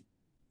Jersey.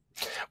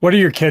 What do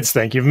your kids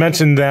think? You've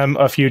mentioned them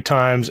a few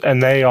times,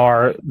 and they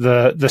are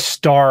the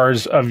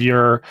stars of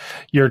your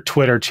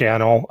Twitter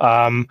channel.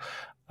 And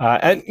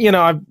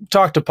I've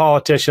talked to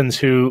politicians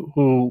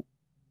who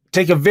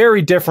take a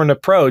very different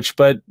approach,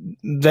 but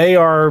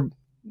they're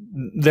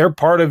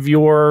part of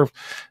your.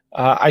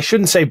 I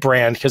shouldn't say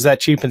brand, because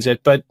that cheapens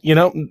it, but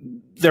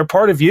they're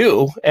part of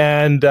you,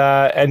 and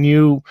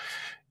you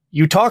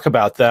talk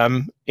about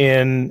them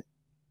in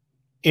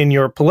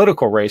your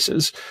political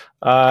races.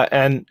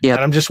 And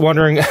I'm just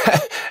wondering,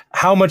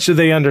 how much do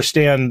they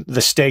understand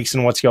the stakes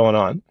and what's going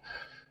on?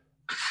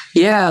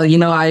 Yeah,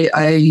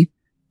 I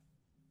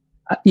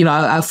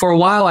for a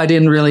while, I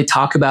didn't really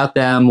talk about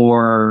them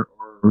or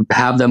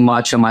have them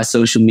much on my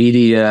social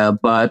media,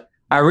 but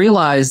I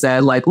realized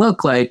that,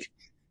 look,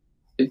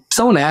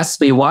 someone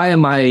asked me, why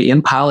am I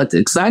in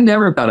politics? I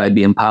never thought I'd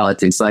be in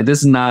politics. Like, this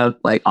is not,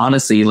 like,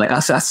 honestly, like, I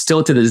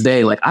still to this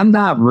day, like, I'm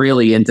not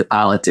really into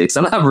politics.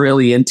 I'm not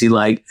really into,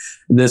 like,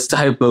 this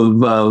type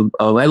of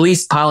at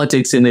least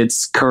politics in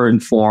its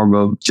current form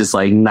of just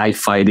like knife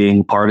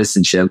fighting,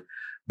 partisanship.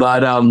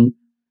 But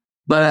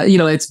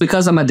it's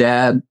because I'm a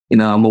dad.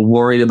 I'm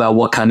worried about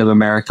what kind of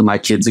America my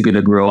kids are going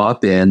to grow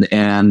up in.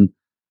 And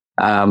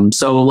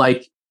so,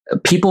 like,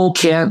 people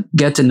can't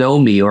get to know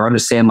me or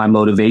understand my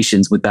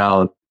motivations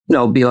without,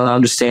 being able to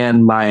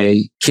understand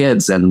my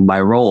kids and my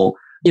role.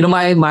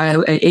 My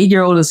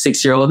 8-year-old and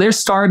 6-year-old,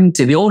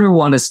 the older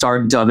one is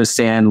starting to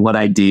understand what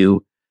I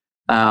do.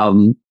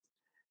 And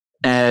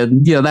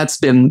that's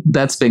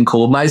been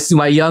cool.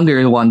 My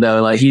younger one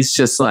though, like, he's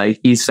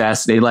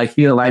fascinated. Like,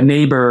 my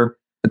neighbor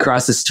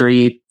across the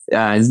street,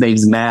 his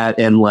name's Matt,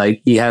 and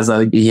like he had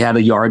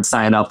a yard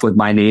sign up with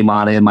my name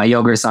on it. And my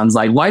younger son's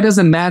like, why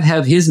doesn't Matt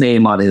have his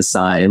name on his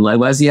sign? Like,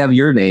 why does he have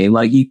your name?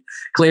 Like, he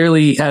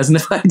clearly has no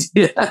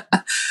idea,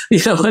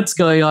 what's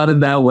going on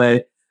in that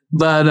way.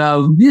 But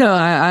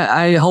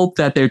I hope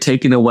that they're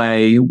taking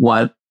away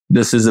what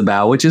this is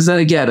about, which is,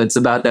 again, it's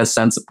about that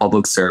sense of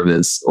public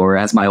service, or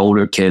as my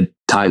older kid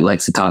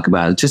likes to talk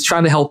about it, just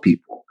trying to help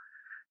people.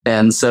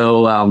 And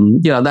so,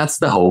 that's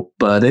the hope,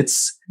 but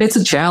it's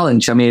a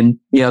challenge. I mean,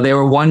 they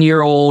were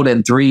 1-year-old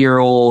and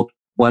 3-year-old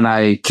when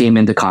I came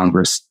into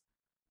Congress.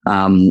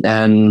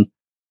 And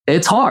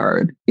it's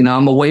hard.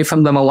 I'm away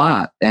from them a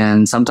lot.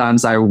 And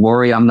sometimes I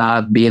worry I'm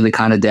not being the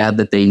kind of dad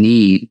that they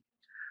need.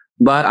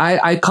 But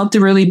I come to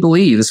really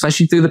believe,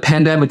 especially through the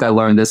pandemic, I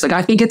learned this. Like,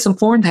 I think it's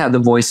important to have the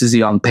voices of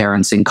young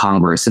parents in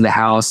Congress, in the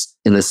House,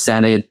 in the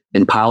Senate,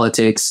 in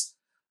politics,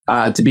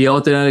 to be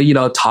able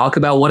to, talk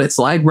about what it's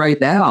like right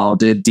now,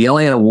 to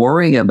dealing and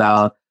worrying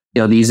about,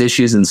 these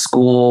issues in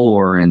school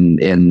or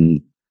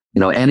in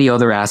any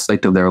other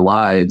aspect of their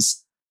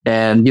lives.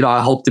 And,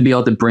 I hope to be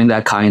able to bring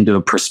that kind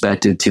of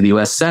perspective to the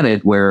U.S.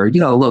 Senate, where,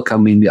 look, I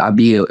mean,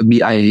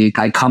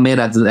 I come in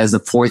as the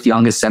 4th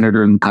youngest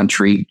senator in the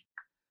country.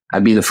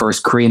 I'd be the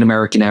first Korean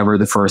American ever,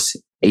 the first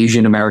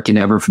Asian American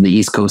ever from the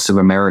East Coast of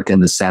America in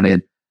the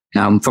Senate.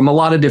 From a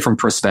lot of different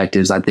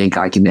perspectives, I think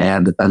I can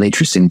add an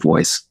interesting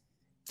voice.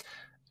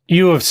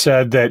 You have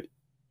said that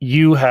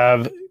you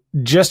have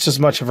just as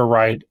much of a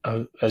right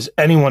as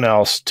anyone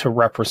else to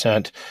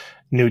represent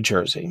New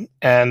Jersey.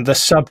 And the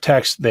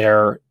subtext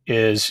there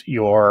is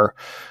your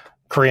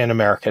Korean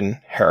American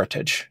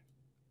heritage.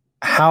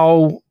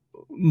 How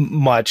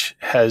much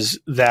has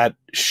that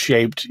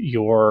shaped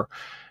your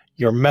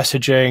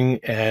messaging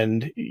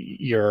and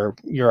your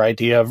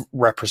idea of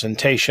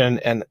representation,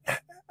 and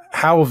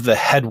how have the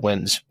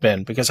headwinds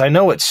been? Because I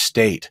know at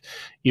state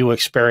you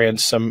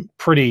experienced some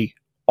pretty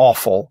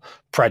awful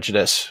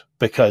prejudice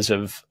because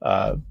of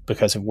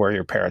where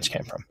your parents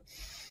came from.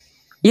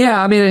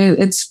 Yeah, I mean,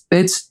 it's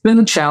been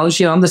a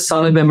challenge. I'm the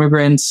son of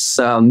immigrants,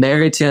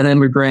 married to an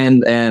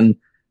immigrant, and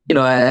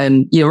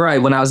you're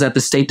right. When I was at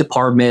the State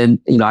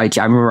Department, I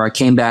remember I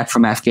came back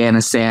from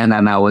Afghanistan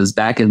and I was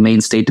back in the main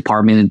State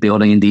Department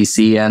building in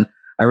DC. And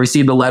I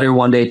received a letter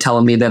one day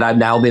telling me that I've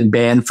now been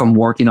banned from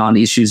working on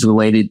issues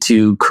related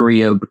to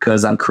Korea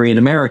because I'm Korean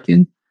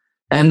American.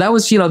 And that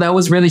was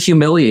really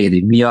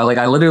humiliating. Like,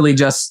 I literally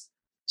just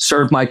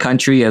served my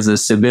country as a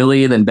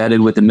civilian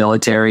embedded with the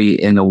military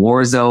in a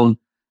war zone.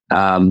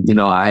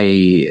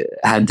 I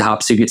had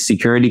top secret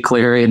security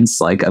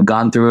clearance. Like, I've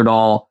gone through it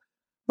all.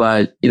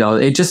 But,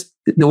 it just,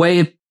 the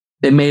way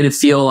it made it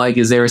feel like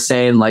is they were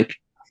saying, like,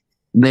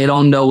 they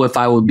don't know if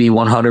I would be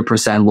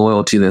 100%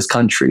 loyal to this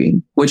country,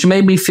 which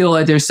made me feel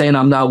like they're saying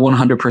I'm not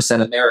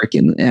 100%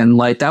 American. And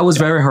like, that was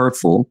very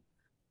hurtful.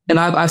 And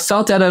I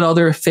felt that at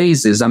other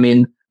phases. I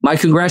mean, my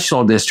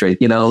congressional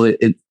district,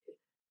 when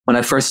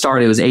I first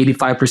started, it was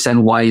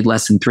 85% white,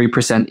 less than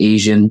 3%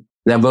 Asian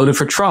that voted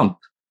for Trump.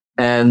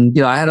 And,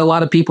 I had a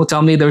lot of people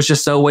tell me there's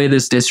just no way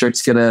this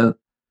district's going to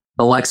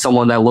elect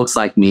someone that looks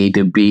like me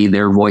to be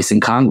their voice in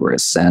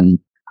Congress. And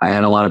I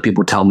had a lot of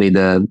people tell me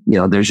that,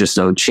 there's just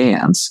no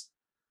chance.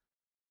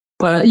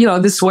 But,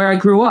 this is where I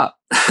grew up.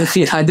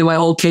 I did my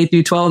whole K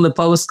through 12 in the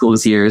public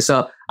schools here.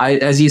 So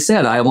as you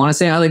said, I want to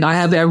say, I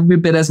have every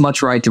bit as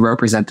much right to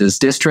represent this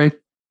district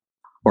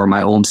or my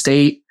home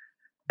state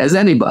as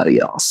anybody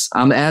else.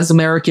 I'm as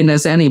American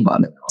as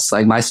anybody else.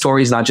 Like, my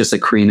story is not just a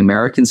Korean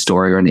American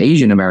story or an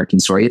Asian American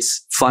story.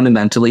 It's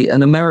fundamentally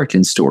an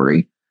American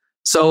story.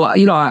 So,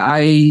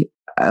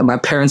 my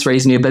parents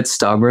raised me a bit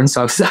stubborn,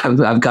 so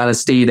I've kind of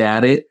stayed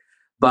at it,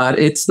 but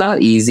it's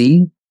not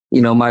easy.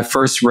 My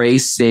first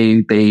race,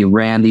 they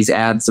ran these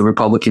ads, the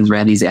Republicans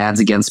ran these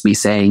ads against me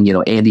saying,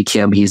 Andy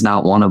Kim, he's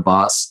not one of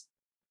us.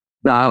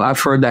 Now, I've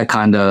heard that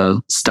kind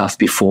of stuff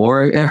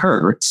before. It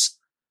hurts.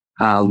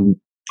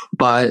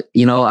 But,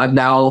 I've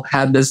now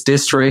had this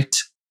district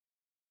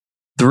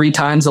 3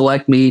 times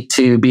elect me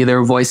to be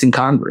their voice in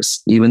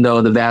Congress, even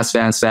though the vast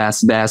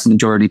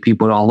majority of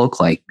people don't look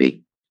like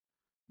me.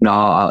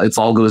 If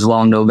all goes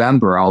well in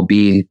November, I'll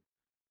be,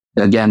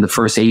 again, the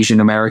first Asian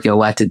American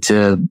elected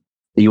to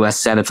the U.S.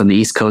 Senate from the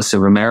East Coast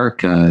of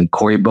America.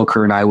 Cory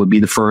Booker and I would be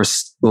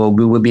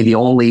the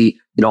only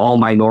all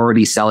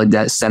minority Senate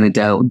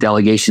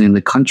delegation in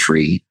the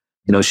country,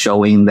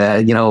 showing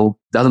that,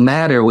 doesn't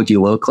matter what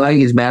you look like.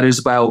 It matters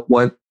about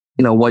what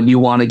you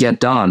want to get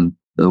done,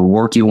 the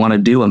work you want to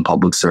do in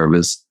public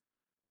service.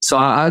 So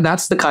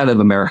that's the kind of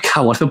America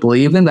I want to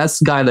believe in. That's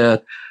the kind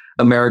of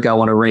America I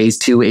want to raise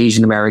 2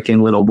 Asian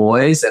American little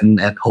boys, and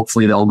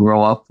hopefully they'll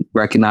grow up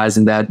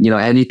recognizing that,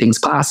 anything's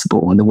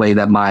possible in the way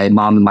that my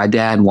mom and my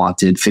dad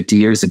wanted 50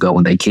 years ago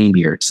when they came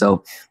here.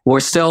 So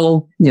we're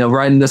still,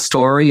 writing the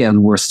story,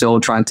 and we're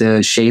still trying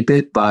to shape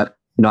it, but,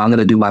 I'm going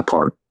to do my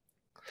part.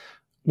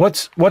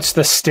 What's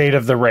the state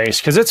of the race?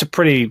 Because it's a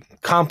pretty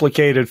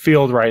complicated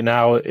field right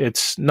now.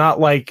 It's not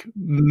like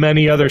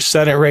many other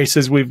Senate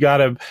races. We've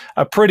got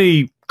a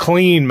pretty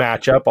clean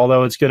matchup,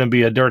 although it's going to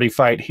be a dirty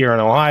fight here in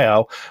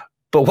Ohio.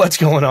 But what's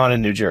going on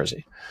in New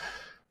Jersey?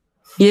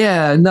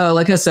 Yeah, no,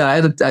 like I said, I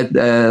had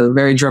a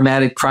very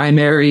dramatic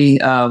primary,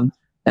 and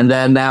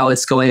then now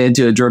it's going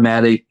into a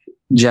dramatic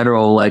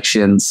general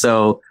election.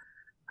 So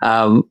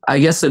I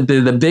guess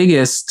the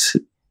biggest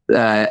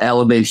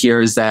element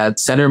here is that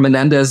Senator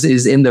Menendez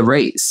is in the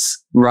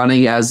race,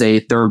 running as a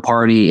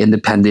third-party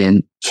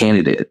independent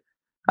candidate.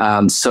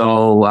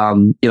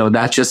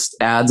 That just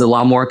adds a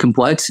lot more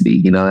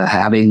complexity.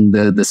 Having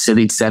the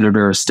sitting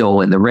senator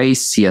still in the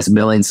race, he has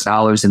millions of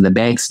dollars in the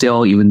bank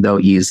still, even though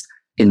he's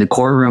in the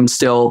courtroom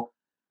still,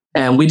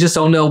 and we just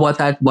don't know what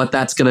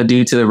that's going to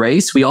do to the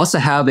race. We also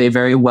have a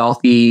very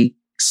wealthy,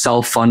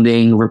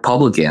 self-funding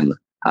Republican.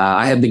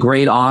 I have the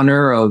great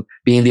honor of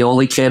being the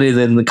only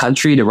candidate in the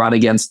country to run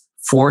against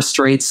 4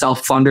 straight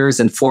self-funders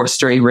and 4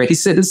 straight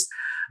races.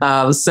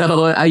 I've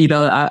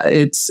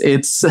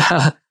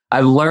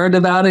learned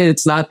about it.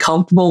 It's not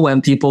comfortable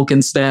when people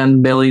can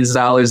spend millions of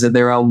dollars of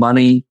their own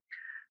money.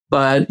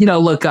 But,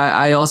 look,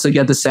 I also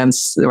get the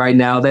sense right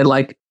now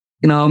that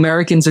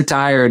Americans are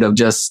tired of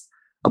just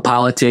a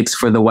politics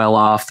for the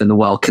well-off and the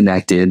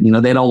well-connected.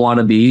 They don't want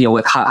to be,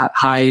 with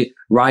high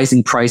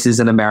rising prices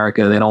in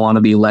America. They don't want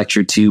to be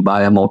lectured to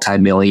by a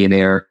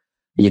multimillionaire,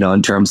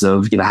 in terms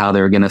of, how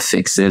they're going to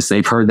fix this.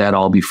 They've heard that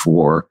all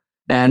before.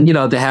 And,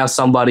 to have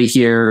somebody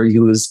here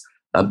who's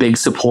a big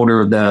supporter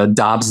of the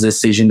Dobbs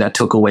decision that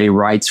took away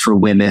rights for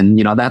women,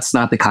 that's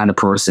not the kind of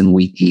person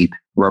we need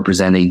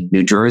representing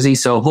New Jersey.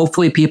 So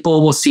hopefully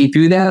people will see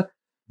through that.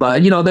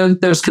 But,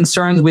 there's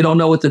concerns. We don't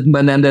know what the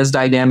Menendez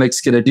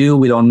dynamic's going to do.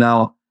 We don't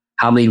know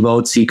how many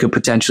votes he could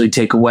potentially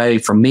take away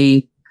from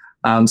me.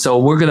 So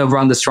we're going to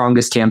run the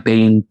strongest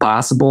campaign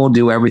possible,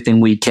 do everything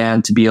we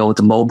can to be able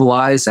to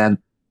mobilize. And,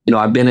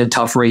 I've been in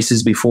tough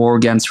races before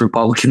against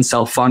Republican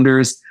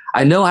self-funders.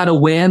 I know how to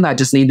win. I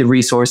just need the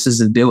resources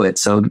to do it.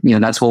 So,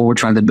 that's what we're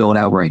trying to build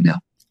out right now.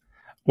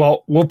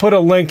 Well, we'll put a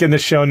link in the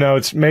show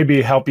notes,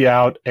 maybe help you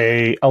out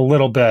a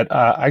little bit.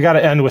 I got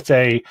to end with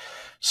a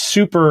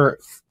super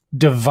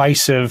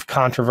divisive,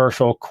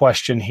 controversial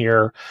question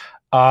here.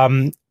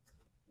 Do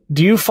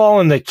you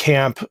fall in the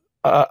camp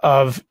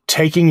of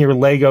taking your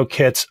Lego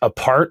kits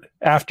apart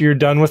after you're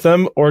done with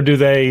them, or do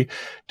they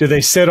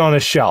sit on a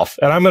shelf?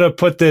 And I'm going to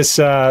put this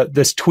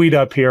tweet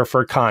up here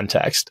for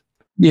context.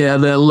 Yeah,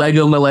 the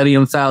Lego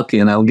Millennium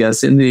Falcon, I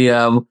guess. In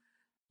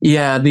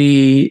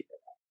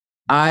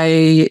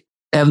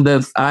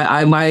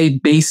my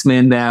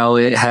basement now,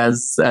 it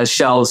has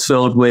shelves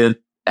filled with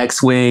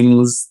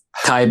X-Wings,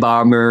 TIE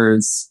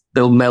bombers,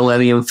 the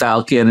Millennium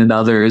Falcon, and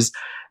others.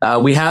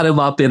 We had them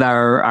up in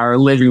our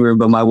living room,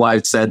 but my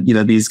wife said,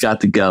 these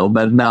got to go.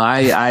 But no,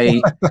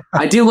 I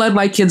do let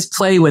my kids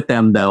play with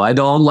them, though. I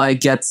don't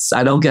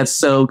get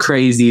so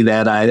crazy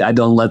that I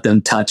don't let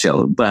them touch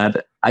them,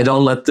 but I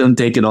don't let them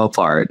take it all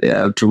apart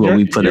after what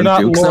we put them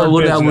through. So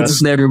that would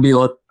just never be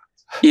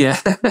yeah.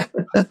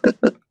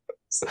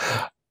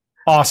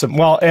 Awesome.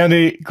 Well,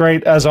 Andy,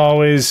 great as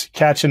always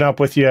catching up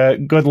with you.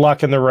 Good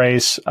luck in the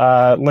race.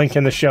 Link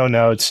in the show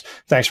notes.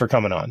 Thanks for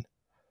coming on.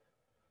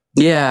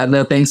 Yeah,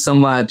 no, thanks so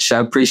much. I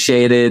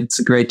appreciate it. It's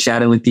great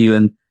chatting with you.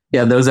 And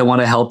yeah, those that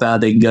want to help out,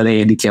 they can go to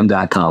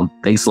andykim.com.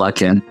 Thanks a lot,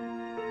 Ken.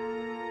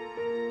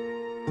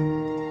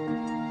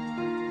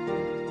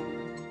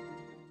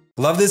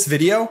 Love this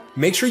video?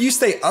 Make sure you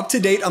stay up to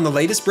date on the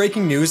latest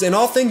breaking news and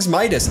all things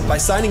Meidas by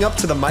signing up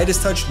to the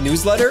MeidasTouch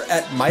newsletter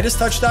at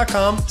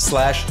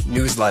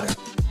MeidasTouch.com/newsletter.